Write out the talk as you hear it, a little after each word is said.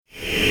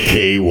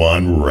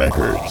K1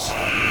 Records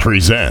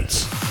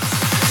presents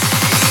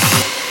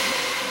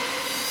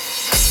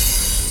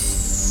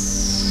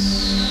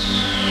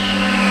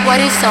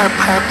What is our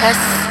purpose?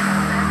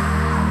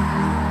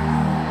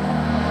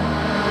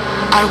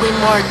 Are we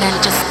more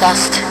than just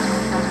dust?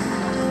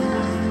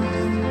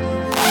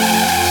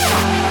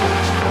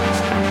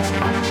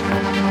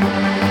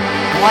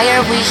 Why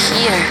are we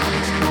here?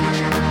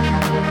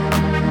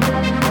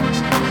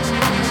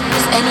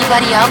 Is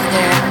anybody out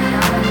there?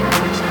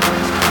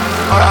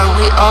 Or are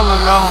we all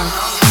alone?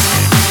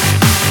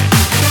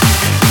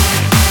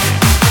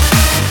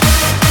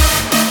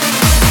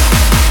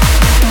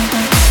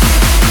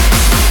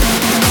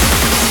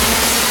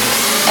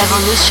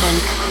 Evolution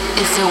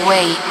is a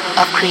way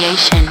of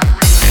creation.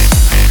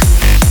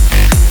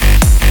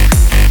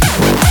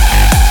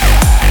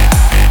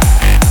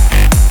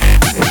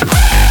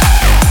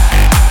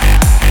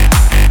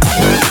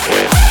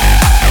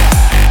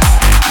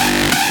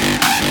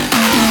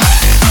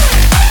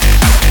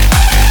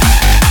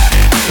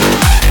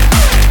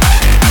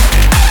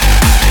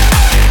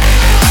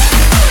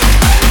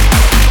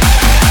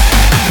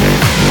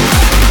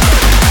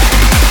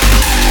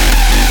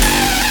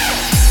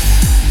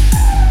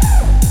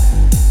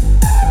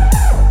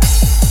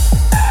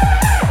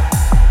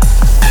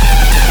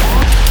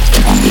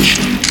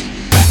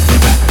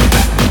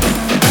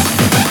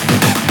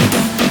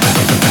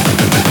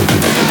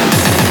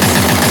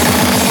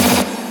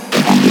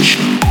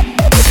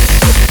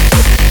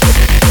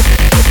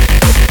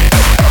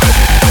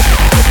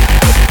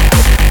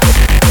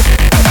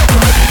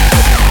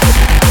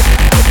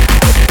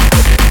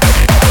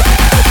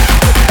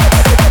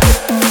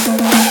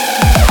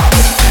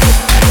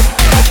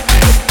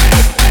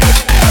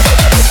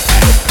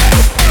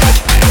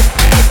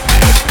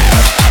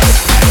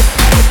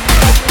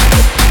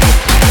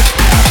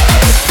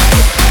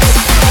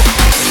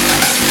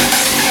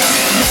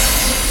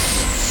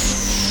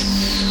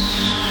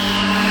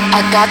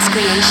 At God's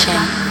creation,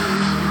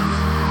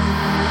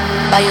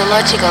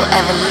 biological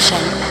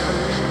evolution,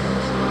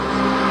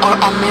 or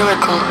a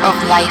miracle of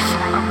life.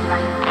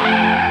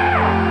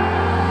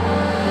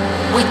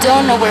 We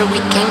don't know where we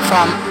came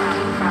from,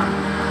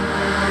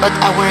 but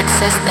our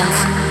existence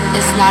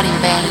is not in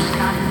vain.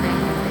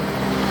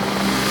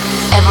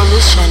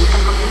 Evolution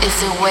is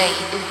a way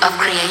of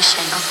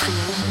creation.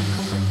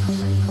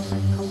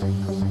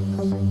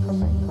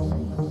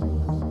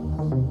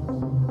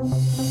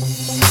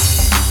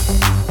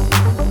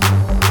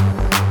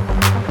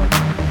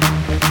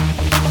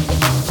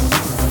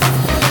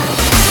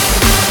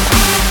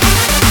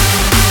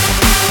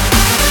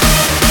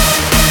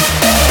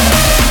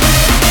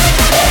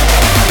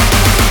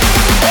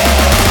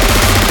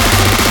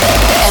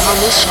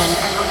 Evolution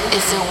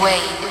is a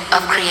way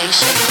of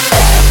creation.